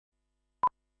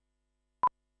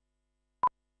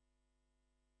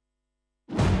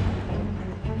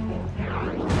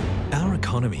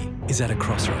economy is at a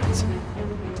crossroads,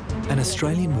 and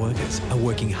Australian workers are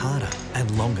working harder and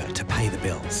longer to pay the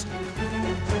bills.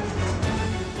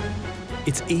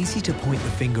 It's easy to point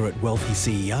the finger at wealthy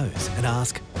CEOs and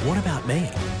ask, what about me?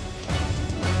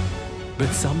 But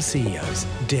some CEOs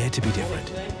dare to be different,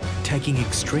 taking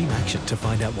extreme action to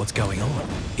find out what's going on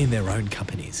in their own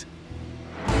companies.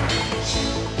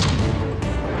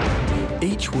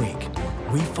 Each week,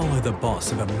 we follow the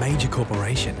boss of a major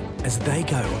corporation as they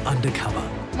go undercover.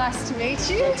 Nice to meet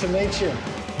you. Good to meet you.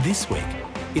 This week,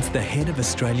 it's the head of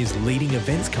Australia's leading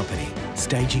events company,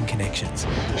 Staging Connections.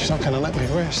 She's not going to let me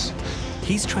rest.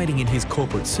 He's trading in his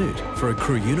corporate suit for a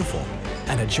crew uniform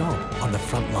and a job on the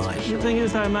front line. The thing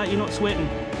is though, mate, you're not sweating.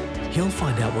 He'll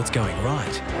find out what's going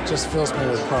right. It just fills me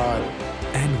with pride.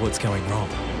 And what's going wrong.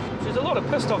 There's a lot of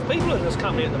pissed off people in this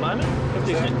company at the moment.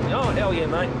 Oh, hell yeah,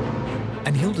 mate.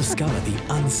 And he'll discover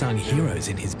the unsung heroes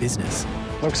in his business.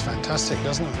 Looks fantastic,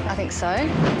 doesn't it? I think so.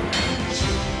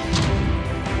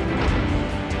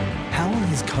 How will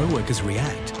his co-workers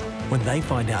react when they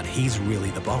find out he's really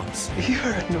the boss? You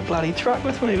were in the bloody truck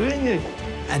with me, weren't you?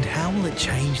 And how will it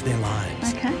change their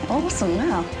lives? Okay, awesome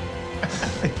now.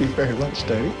 Thank you very much,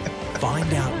 Tony.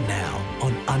 Find out now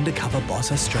on Undercover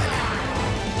Boss Australia.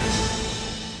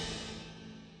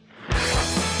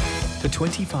 For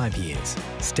 25 years,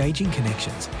 Staging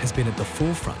Connections has been at the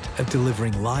forefront of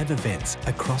delivering live events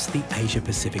across the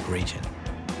Asia-Pacific region.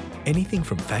 Anything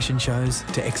from fashion shows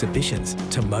to exhibitions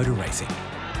to motor racing.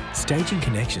 Staging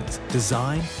Connections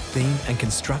design, theme and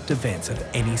construct events of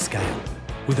any scale.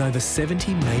 With over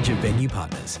 70 major venue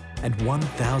partners and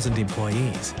 1,000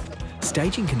 employees,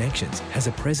 Staging Connections has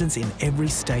a presence in every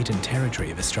state and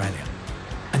territory of Australia.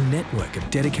 A network of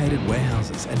dedicated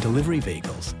warehouses and delivery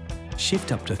vehicles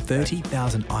shift up to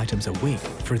 30,000 items a week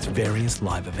for its various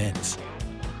live events.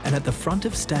 And at the front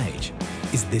of stage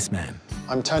is this man.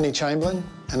 I'm Tony Chamberlain,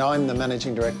 and I'm the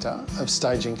Managing Director of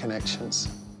Staging Connections.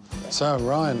 So,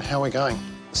 Ryan, how are we going?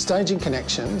 Staging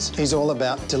Connections is all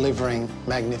about delivering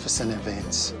magnificent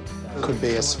events. It could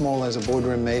be as small as a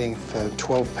boardroom meeting for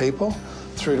 12 people,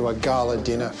 through to a gala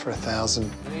dinner for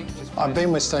 1,000. I've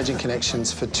been with Staging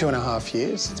Connections for 2.5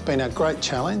 years. It's been a great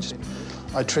challenge.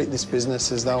 I treat this business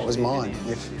as though it was mine.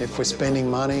 If we're spending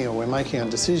money or we're making a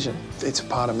decision, it's a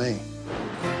part of me.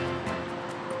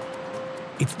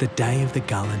 It's the day of the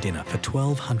gala dinner for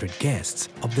 1,200 guests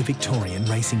of the Victorian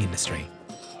racing industry.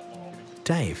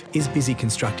 Dave is busy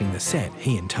constructing the set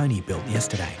he and Tony built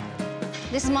yesterday.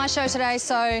 This is my show today,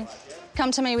 so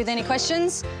come to me with any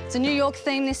questions. It's a New York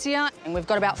theme this year, and we've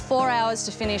got about 4 hours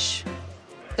to finish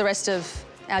the rest of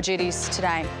our duties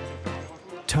today.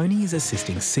 Tony is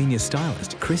assisting senior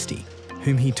stylist Kristy,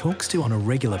 whom he talks to on a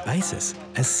regular basis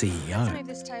as CEO. Move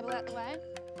this table out the way.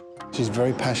 She's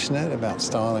very passionate about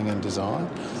styling and design.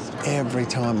 Every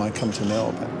time I come to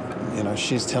Melbourne, you know,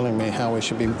 she's telling me how we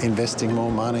should be investing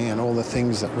more money and all the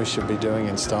things that we should be doing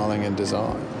in styling and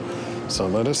design. So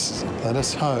let us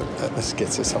hope that this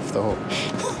gets us off the hook.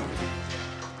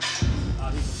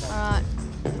 All right.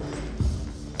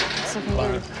 It's looking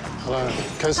good. Hello,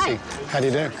 Kirsty. Hi. How do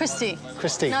you do? Kristy.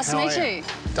 Kristy. Nice to how meet are you.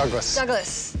 Douglas.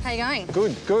 Douglas, how you going?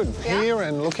 Good, good. Yeah? Here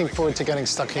and looking forward to getting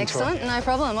stuck into Excellent, it. no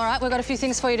problem. All right, we've got a few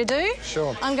things for you to do.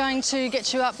 Sure. I'm going to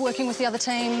get you up working with the other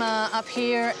team up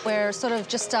here. We're sort of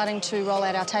just starting to roll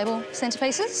out our table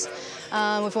centerpieces.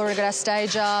 We've already got our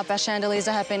stage up, our chandeliers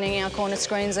are happening, our corner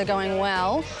screens are going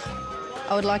well.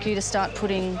 I would like you to start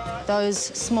putting those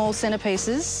small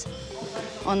centerpieces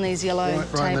on these yellow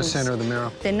tables. Right in the centre of the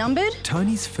mirror. They're numbered.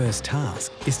 Tony's first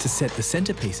task is to set the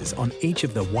centerpieces on each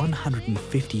of the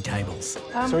 150 tables.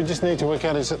 So we just need to work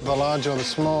out, is it the large or the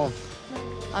small?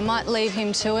 I might leave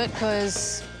him to it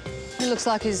because he looks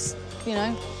like he's, you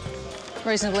know,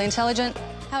 reasonably intelligent.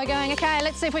 How are we going? OK,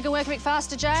 let's see if we can work a bit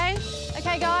faster, Jay.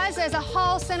 OK, guys, there's a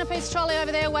whole centrepiece trolley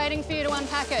over there waiting for you to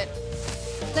unpack it.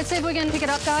 Let's see if we can pick it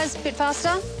up, guys, a bit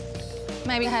faster.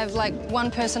 Maybe have, like,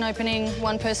 one person opening,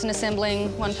 one person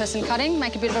assembling, one person cutting,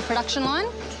 make a bit of a production line.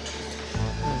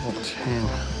 Level 10.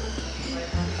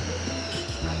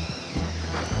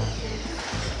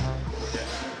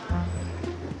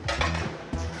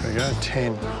 There we go,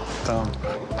 10. Done.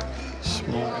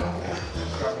 Small.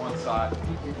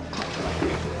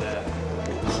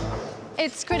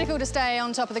 It's critical to stay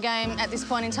on top of the game at this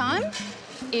point in time.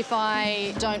 If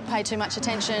I don't pay too much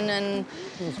attention and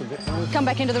come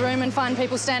back into the room and find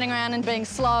people standing around and being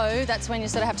slow, that's when you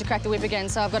sort of have to crack the whip again.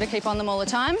 So I've got to keep on them all the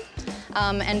time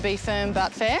and be firm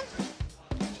but fair.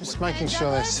 Just making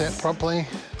sure they're set properly,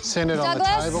 centred on the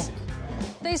Douglas? table.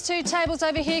 These two tables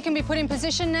over here can be put in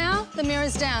position now. The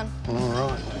mirror's down. All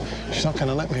right. She's not going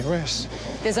to let me rest.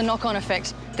 There's a knock-on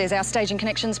effect. There's our Staging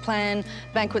Connections plan,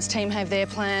 Banquets team have their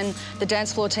plan, the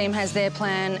dance floor team has their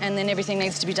plan, and then everything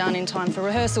needs to be done in time for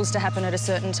rehearsals to happen at a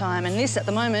certain time. And this, at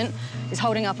the moment, is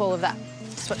holding up all of that.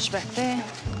 Switch back there.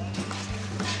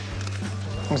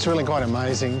 It's really quite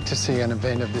amazing to see an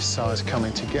event of this size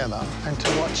coming together and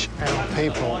to watch our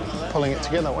people pulling it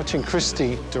together, watching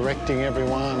Kristy directing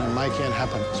everyone and making it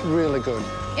happen. It's really good.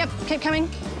 Yep, keep coming.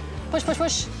 Push, push,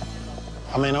 push.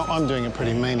 I mean, I'm doing a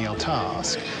pretty menial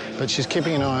task, but she's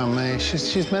keeping an eye on me.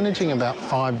 She's managing about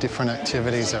 5 different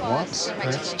activities at once.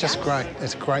 And it's just great.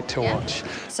 It's great to watch.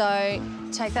 So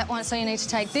take that one. So you need to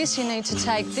take this, you need to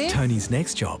take this. Tony's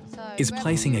next job is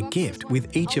placing a gift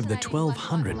with each of the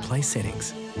 1,200 place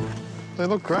settings. They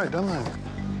look great, don't they?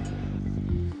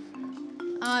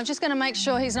 I'm just going to make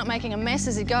sure he's not making a mess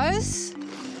as he goes.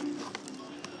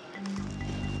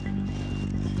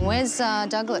 Where's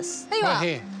Douglas? There you are.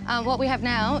 Here. What we have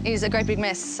now is a great big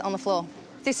mess on the floor.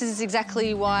 This is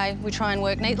exactly why we try and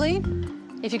work neatly.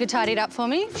 If you could tidy it up for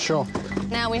me. Sure.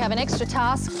 Now we have an extra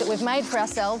task that we've made for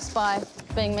ourselves by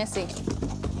being messy.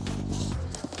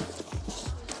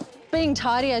 Being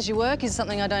tidy as you work is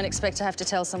something I don't expect to have to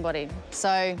tell somebody.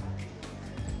 So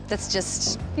that's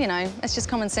just, you know, it's just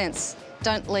common sense.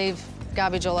 Don't leave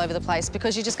garbage all over the place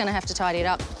because you're just going to have to tidy it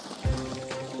up.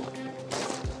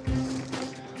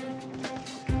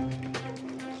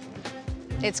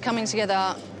 It's coming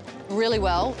together really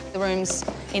well. The room's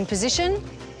in position.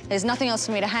 There's nothing else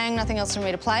for me to hang, nothing else for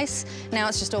me to place. Now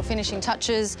it's just all finishing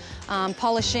touches,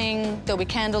 polishing. There'll be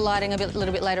candle lighting a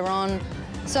little bit later on.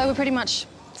 So we're pretty much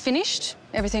finished.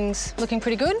 Everything's looking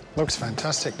pretty good. Looks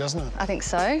fantastic, doesn't it? I think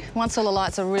so. Once all the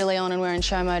lights are really on and we're in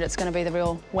show mode, it's going to be the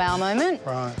real wow moment.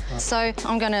 Right. So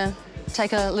I'm going to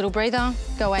take a little breather,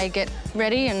 go away, get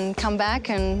ready and come back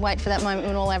and wait for that moment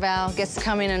when all of our guests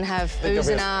come in and have oohs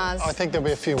and ahs. I think there'll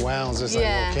be a few wows as they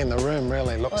walk in. The room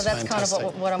really looks fantastic. Well, that's kind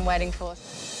of what I'm waiting for.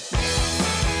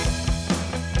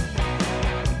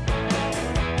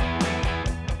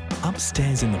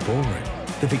 Upstairs in the ballroom,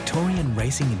 the Victorian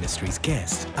racing industry's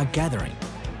guests are gathering,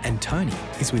 and Tony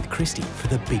is with Kristy for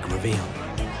the big reveal.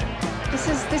 This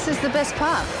is the best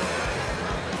part.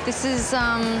 This is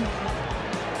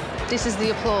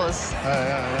the applause.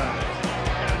 Yeah.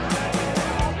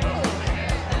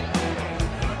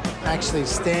 Actually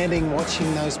standing,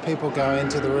 watching those people go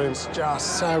into the room's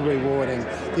just so rewarding.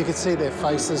 You could see their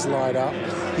faces light up.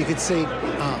 You could see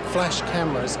flash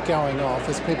cameras going off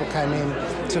as people came in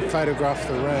to photograph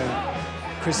the room.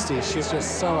 Kristy, she's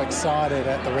just so excited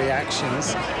at the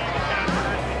reactions.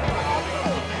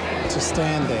 To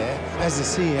stand there as the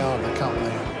CEO of the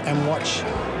company and watch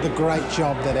the great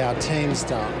job that our team's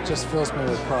done just fills me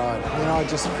with pride. You know, I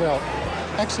just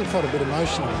actually felt a bit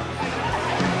emotional.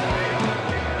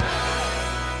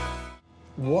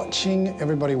 Watching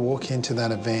everybody walk into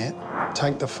that event,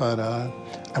 take the photo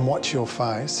and watch your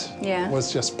face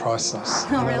was just priceless.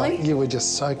 Oh, really? Like, you were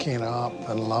just soaking it up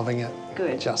and loving it.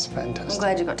 Good. Just fantastic. I'm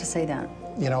glad you got to see that.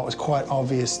 You know, it was quite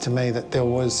obvious to me that there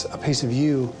was a piece of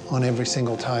you on every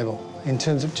single table in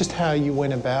terms of just how you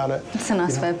went about it. That's a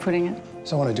nice way of putting it.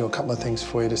 So I want to do a couple of things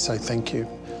for you to say thank you.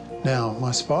 Now,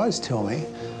 my spies tell me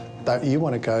that you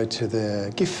want to go to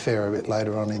the gift fair a bit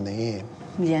later on in the year.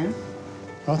 Yeah.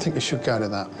 I think you should go to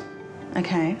that.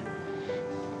 Okay.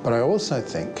 But I also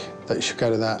think that you should go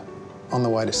to that on the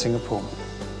way to Singapore.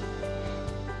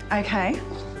 Okay.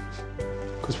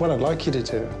 Because what I'd like you to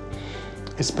do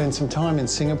is spend some time in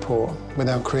Singapore with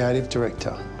our creative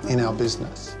director in our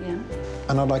business. Yeah.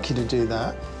 And I'd like you to do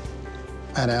that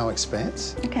at our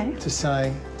expense. Okay. To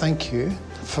say thank you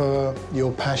for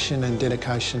your passion and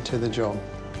dedication to the job.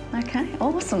 Okay,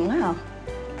 awesome, wow.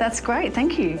 That's great,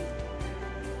 thank you.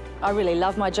 I really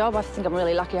love my job. I think I'm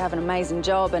really lucky I have an amazing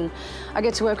job and I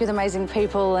get to work with amazing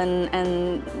people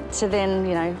and to then,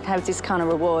 you know, have this kind of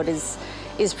reward is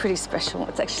pretty special.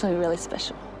 It's actually really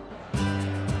special.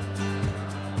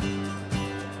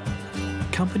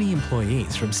 Company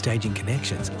employees from Staging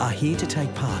Connections are here to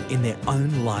take part in their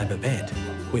own live event,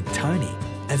 with Tony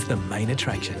as the main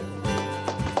attraction.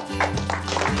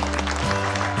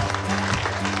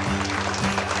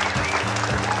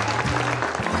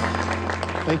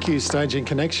 Thank you, Staging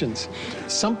Connections.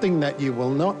 Something that you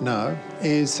will not know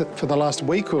is that for the last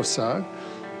week or so,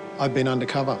 I've been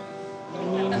undercover.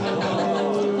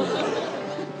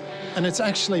 And it's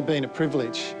actually been a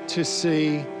privilege to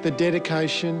see the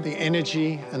dedication, the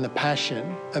energy and the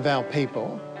passion of our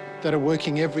people that are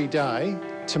working every day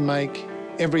to make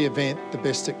every event the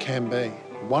best it can be.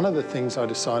 One of the things I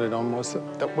decided on was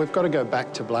that we've got to go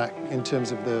back to black in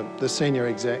terms of the senior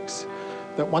execs.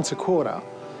 that once a quarter,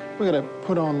 we're going to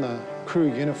put on the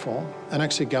crew uniform and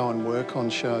actually go and work on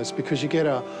shows, because you get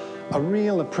a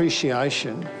real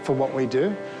appreciation for what we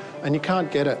do, and you can't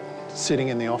get it sitting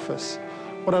in the office.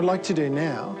 What I'd like to do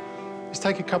now is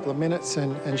take a couple of minutes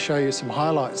and show you some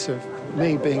highlights of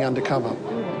me being undercover.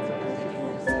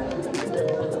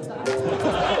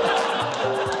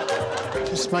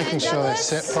 Just making sure they're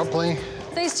set properly.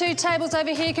 These two tables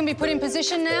over here can be put in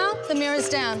position now. The mirror's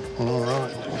down. All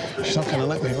right. She's not going to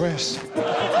let me rest.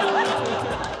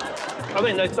 I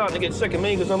think they're starting to get sick of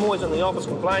me because I'm always in the office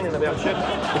complaining about shit.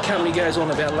 The company goes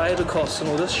on about labour costs and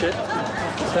all this shit.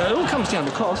 So it all comes down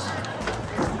to cost.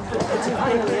 It's a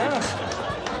pain in the ass.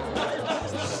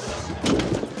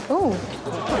 Ooh.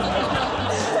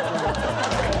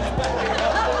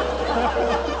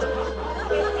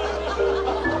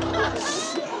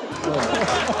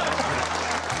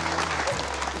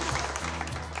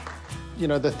 You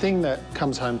know, the thing that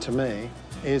comes home to me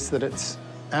is that it's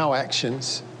our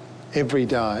actions every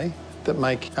day that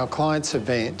make our client's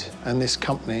event and this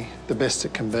company the best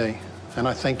it can be. And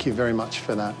I thank you very much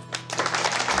for that.